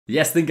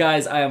Yes then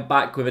guys, I am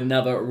back with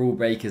another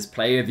Rulebreakers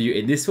play review.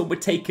 In this one we're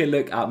taking a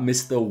look at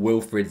Mr.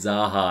 Wilfried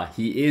Zaha.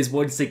 He is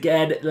once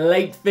again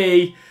late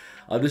fee.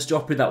 I'm just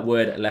dropping that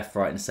word left,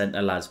 right and centre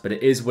lads, but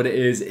it is what it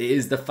is. It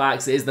is the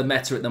facts, it is the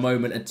meta at the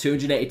moment, and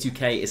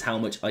 282k is how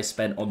much I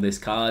spent on this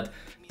card.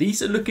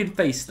 Decent looking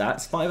face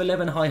stats,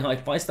 5'11 high,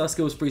 5-star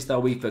skills, 3-star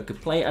weaver.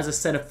 Could play as a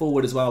centre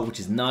forward as well, which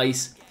is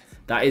nice.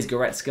 That is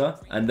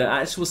Goretzka, and the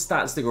actual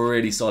stats look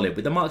really solid.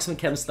 With the marksman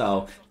chem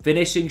style,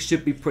 finishing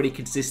should be pretty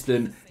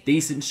consistent.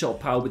 Decent shot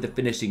power with the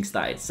finishing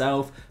stat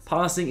itself.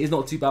 Passing is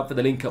not too bad for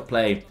the link-up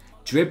play.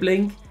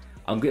 Dribbling,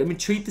 I'm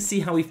intrigued to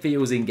see how he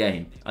feels in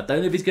game. I don't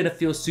know if he's going to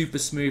feel super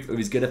smooth or if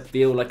he's going to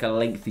feel like a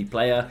lengthy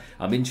player.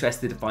 I'm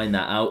interested to find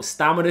that out.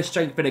 Stamina,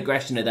 strength and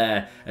aggression are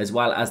there, as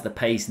well as the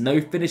pace. No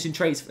finishing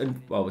traits,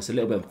 and well, it's a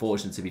little bit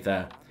unfortunate to be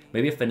fair.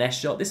 Maybe a finesse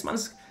shot. This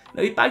man's...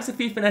 No, he bags a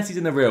few finesses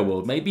in the real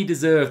world. Maybe he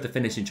deserved the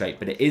finishing trait,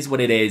 but it is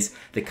what it is.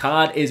 The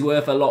card is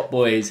worth a lot,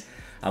 boys.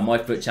 And my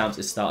FUT champs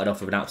has started off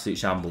with an absolute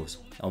shambles.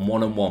 I'm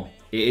 1-1.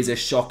 It is a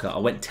shocker. I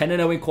went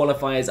 10-0 in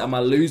qualifiers. I'm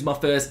going to lose my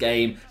first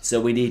game,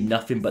 so we need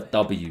nothing but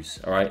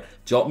W's, all right?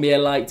 Drop me a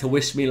like to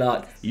wish me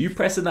luck. You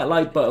pressing that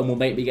like button will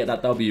make me get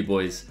that W,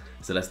 boys.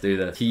 So let's do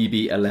this.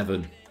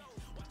 PB11.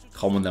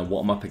 Come on then,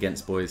 what I'm up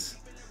against, boys.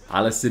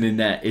 Allison in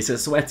there. It's a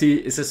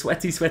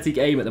sweaty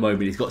game at the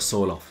moment. He's got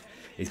Soloff.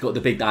 He's got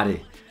the big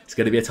daddy. It's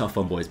going to be a tough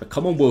one, boys. But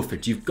come on,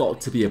 Wilfried. You've got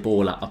to be a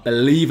baller. I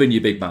believe in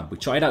you, big man. We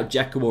tried out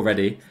Dzeko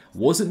already.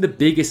 Wasn't the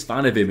biggest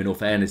fan of him, in all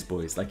fairness,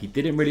 boys. Like, he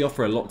didn't really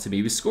offer a lot to me.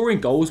 He was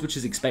scoring goals, which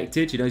is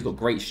expected. You know, he's got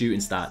great shooting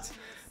stats.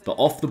 But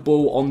off the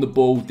ball, on the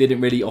ball, didn't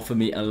really offer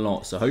me a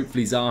lot. So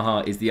hopefully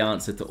Zaha is the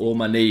answer to all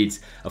my needs.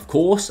 Of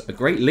course, a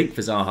great link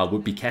for Zaha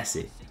would be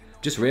Kessie.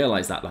 Just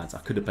realised that, lads. I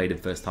could have played him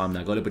first time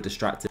now. Got a little bit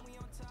distracted.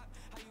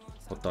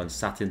 Well done.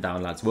 Sat him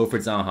down, lads.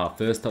 Wilfried Zaha,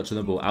 first touch on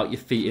the ball. Out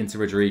your feet into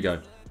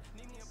Rodrigo.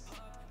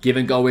 Give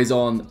and go is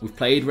on. We've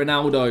played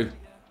Ronaldo.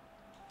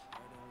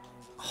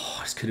 Oh,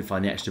 I just couldn't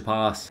find the extra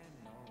pass.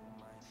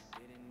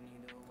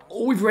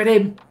 Oh, we've read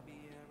him.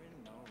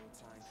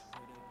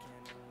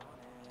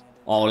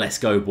 Oh, let's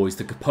go, boys.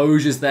 The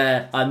composure's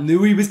there. I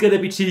knew he was going to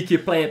be cheeky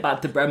and play it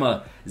back to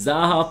Bremer.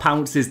 Zaha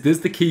pounces, does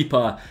the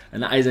keeper.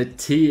 And that is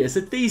it's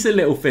a decent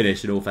little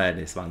finish, in all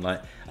fairness, man.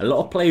 Like, a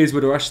lot of players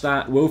would rush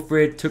that.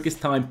 Wilfried took his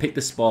time, picked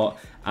the spot,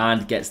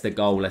 and gets the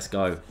goal. Let's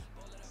go.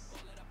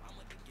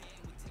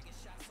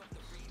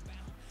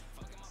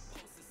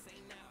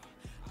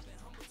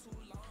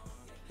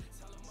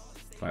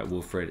 Right,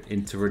 Wilfried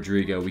into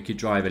Rodrigo. We could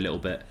drive a little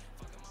bit.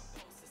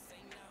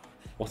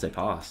 What a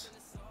pass.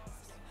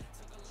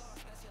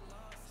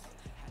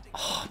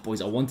 Oh,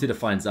 boys, I wanted to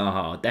find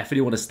Zaha. I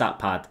definitely want a stat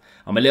pad.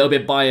 I'm a little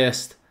bit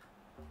biased.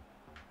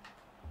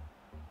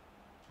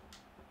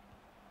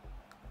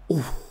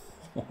 Ooh,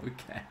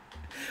 okay.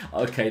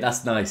 Okay,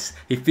 that's nice.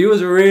 He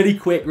feels really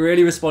quick,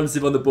 really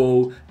responsive on the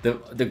ball.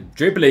 The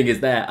dribbling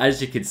is there,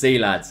 as you can see,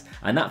 lads.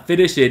 And that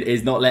finishing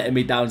is not letting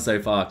me down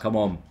so far. Come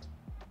on.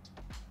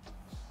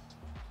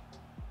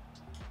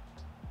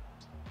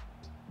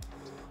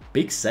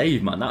 Big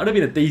save, man. That would have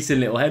been a decent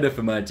little header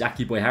from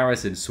Jackie Boy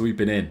Harrison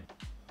swooping in.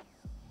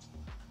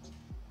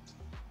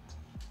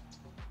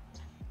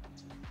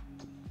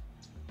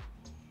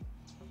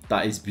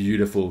 That is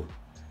beautiful.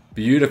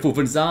 Beautiful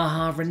from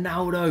Zaha.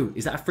 Ronaldo.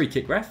 Is that a free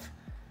kick, ref?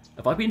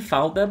 Have I been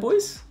fouled there,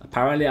 boys?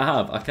 Apparently I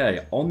have.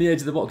 Okay, on the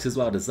edge of the box as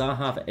well. Does Zaha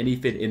have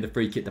anything in the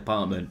free kick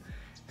department?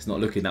 It's not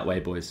looking that way,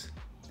 boys.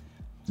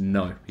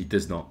 No, he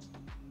does not.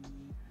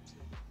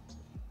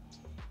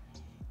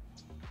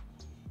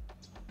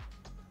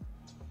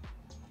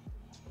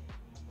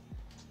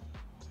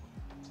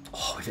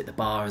 Oh, we've hit the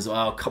bar as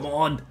well. Come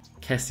on.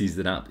 Kessie's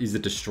he's a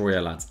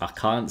destroyer, lads. I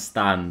can't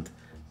stand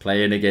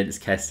playing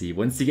against Kessie.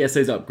 Once he gets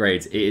those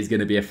upgrades, it is going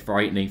to be a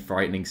frightening,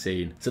 frightening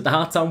scene. So at the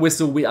halftime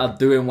whistle, we are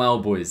doing well,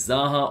 boys.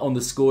 Zaha on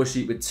the score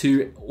sheet with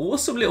two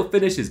awesome little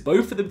finishes.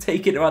 Both of them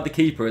taking around the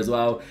keeper as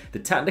well. The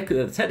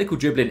technical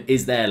dribbling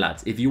is there,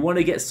 lads. If you want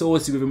to get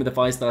saucy with him with the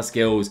 5-star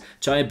skills,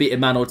 try and beat a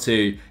man or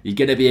two, you're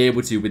going to be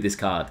able to with this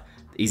card.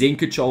 He's in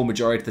control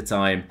majority of the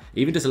time.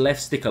 Even just a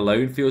left stick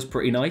alone feels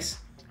pretty nice.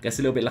 Gets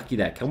a little bit lucky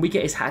there. Can we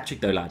get his hat-trick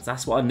though, lads?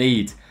 That's what I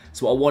need.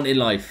 That's what I want in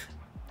life.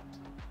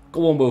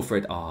 Go on,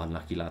 Wilfried. Oh,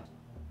 unlucky lad.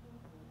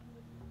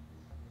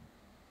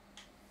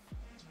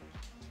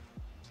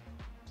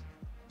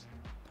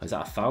 Is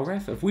that a foul,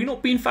 ref? Have we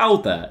not been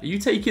fouled there? Are you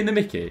taking the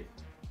mickey?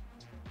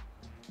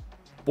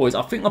 Boys,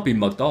 I think I've been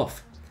mugged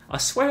off. I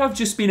swear I've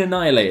just been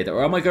annihilated,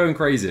 or am I going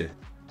crazy?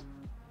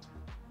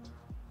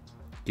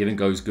 Give and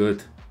go's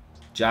good.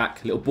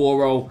 Jack, little ball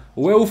roll.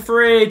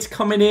 Wilfried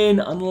coming in.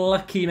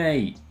 Unlucky,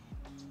 mate.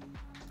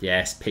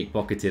 Yes,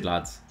 pickpocketed,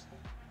 lads.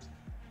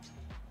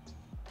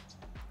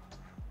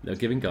 Little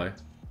give and go.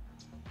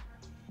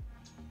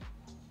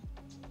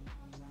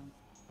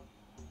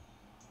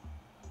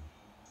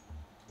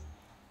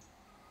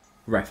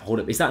 Ref, hold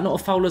up. Is that not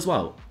a foul as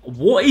well?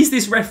 What is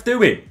this ref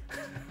doing?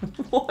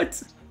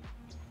 What?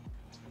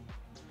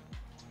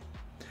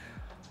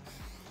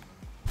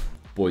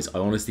 Boys, I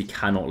honestly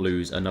cannot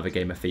lose another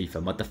game of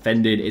FIFA. My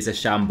defending is a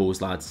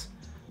shambles, lads.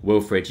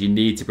 Wilfried, you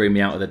need to bring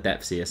me out of the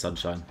depths here,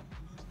 sunshine.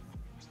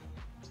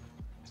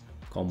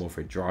 Come on,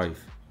 Wilfried,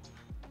 drive.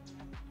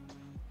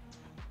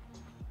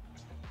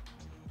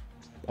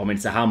 I mean,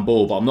 it's a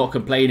handball, but I'm not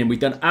complaining. We've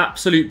done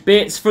absolute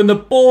bits from the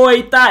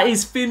boy. That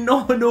is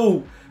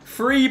phenomenal.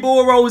 3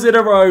 ball rolls in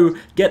a row.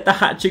 Get the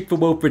hat-trick for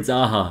Wilfried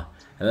Zaha.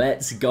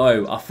 Let's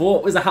go. I thought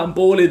it was a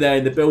handball in there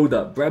in the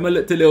build-up. Bremer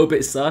looked a little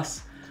bit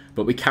sus,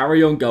 but we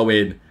carry on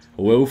going.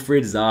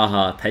 Wilfried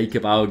Zaha, take a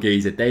bow,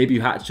 geezer.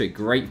 Debut hat-trick.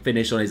 Great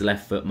finish on his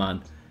left foot,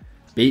 man.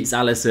 Beats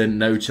Alisson,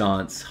 no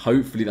chance.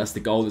 Hopefully that's the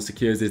goal that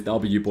secures this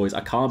W, boys.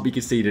 I can't be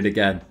conceded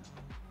again.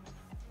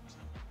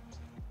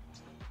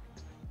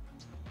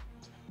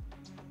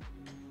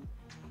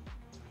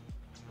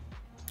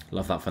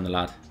 Love that from the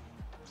lad.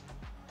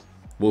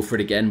 Wilfried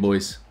again,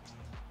 boys.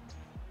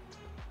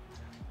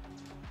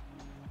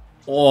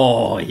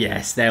 Oh,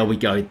 yes, there we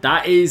go.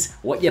 That is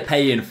what you're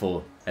paying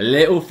for. A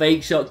little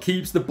fake shot,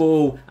 keeps the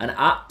ball, and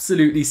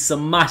absolutely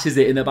smashes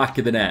it in the back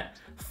of the net.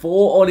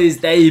 4 on his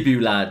debut,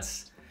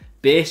 lads.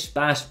 Bish,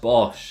 bash,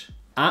 bosh.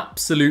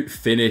 Absolute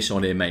finish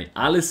on him, mate.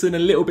 Alisson a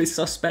little bit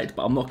suspect,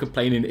 but I'm not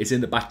complaining. It's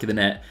in the back of the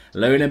net.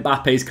 Lone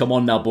Mbappe's come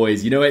on now,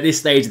 boys. You know, at this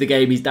stage of the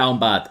game, he's down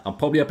bad. I'm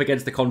probably up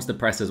against the constant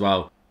press as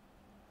well.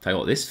 Tell you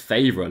what, this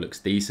favourer looks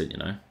decent, you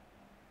know.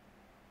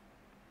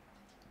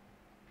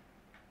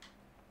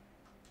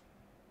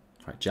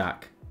 Right,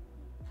 Jack.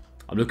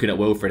 I'm looking at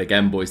Wilfried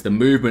again, boys. The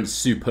movement's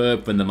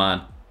superb from the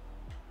man.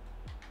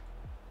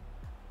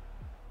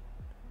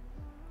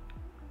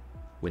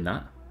 Win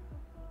that.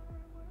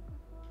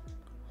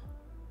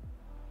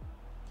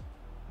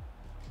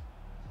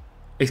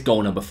 It's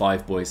goal number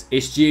 5, boys.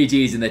 It's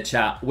GG's in the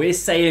chat. We're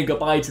saying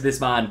goodbye to this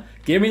man.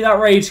 Give me that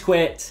rage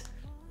quit.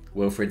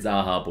 Wilfried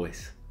Zaha,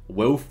 boys.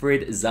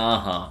 Wilfried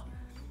Zaha.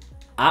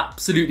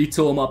 Absolutely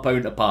tore my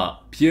opponent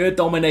apart. Pure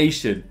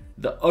domination.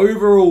 The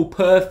overall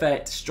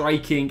perfect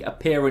striking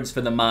appearance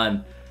for the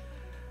man.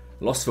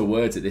 Lost for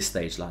words at this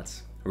stage,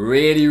 lads.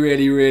 Really,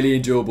 really, really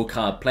enjoyable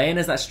card. Playing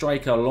as that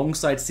striker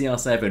alongside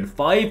CR7.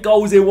 5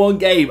 goals in 1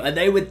 game, and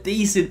they were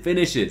decent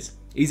finishes.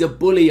 He's a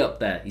bully up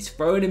there. He's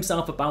throwing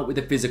himself about with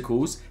the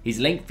physicals. He's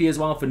lengthy as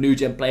well for new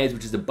gen players,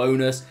 which is a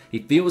bonus. He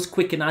feels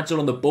quick and agile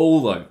on the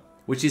ball, though,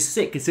 which is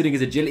sick considering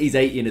his agility is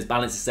 80 and his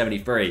balance is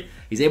 73.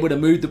 He's able to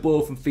move the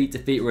ball from feet to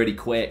feet really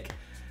quick.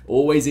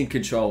 Always in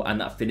control,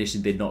 and that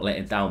finishing did not let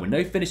him down. With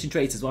no finishing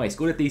traits as well, he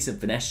scored a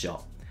decent finesse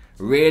shot.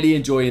 Really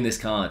enjoying this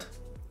card.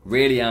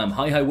 Really am.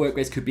 High work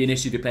rates could be an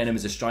issue if you're playing him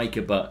as a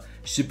striker, but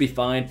should be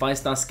fine.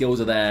 5-star skills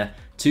are there.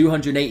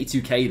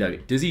 282k though.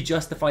 Does he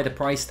justify the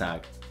price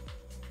tag?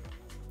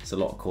 It's a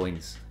lot of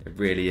coins. It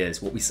really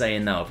is. What we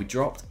saying now? Have we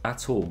dropped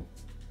at all?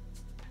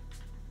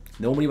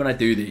 Normally when I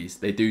do these,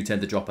 they do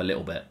tend to drop a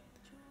little bit.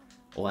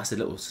 Oh, that's a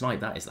little snipe,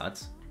 that is,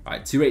 lads.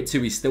 Alright,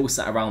 282, he's still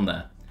sat around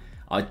there.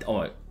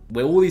 Alright,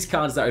 with all these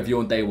cards that I review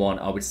on day 1,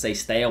 I would say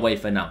stay away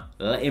for now.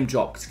 Let him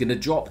drop. It's going to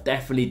drop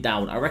definitely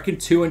down. I reckon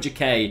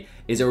 200k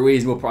is a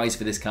reasonable price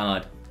for this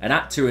card. And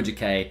at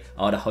 200k,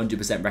 I would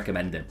 100%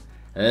 recommend him.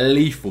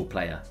 Lethal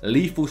player.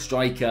 Lethal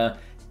striker.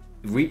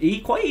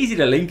 Quite easy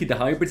to link into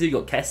hybrids. You've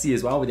got Kessie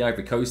as well with the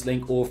Ivory Coast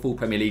link, or full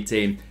Premier League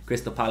team.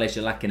 Crystal Palace,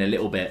 you're lacking a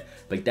little bit,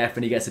 but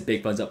definitely gets a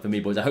big thumbs up for me,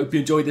 boys. I hope you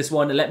enjoyed this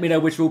one, and let me know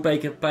which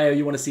Rulebreaker player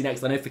you want to see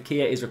next. I know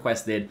Fakir is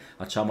requested.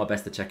 I'll try my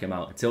best to check him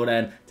out. Until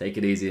then, take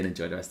it easy and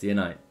enjoy the rest of your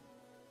night.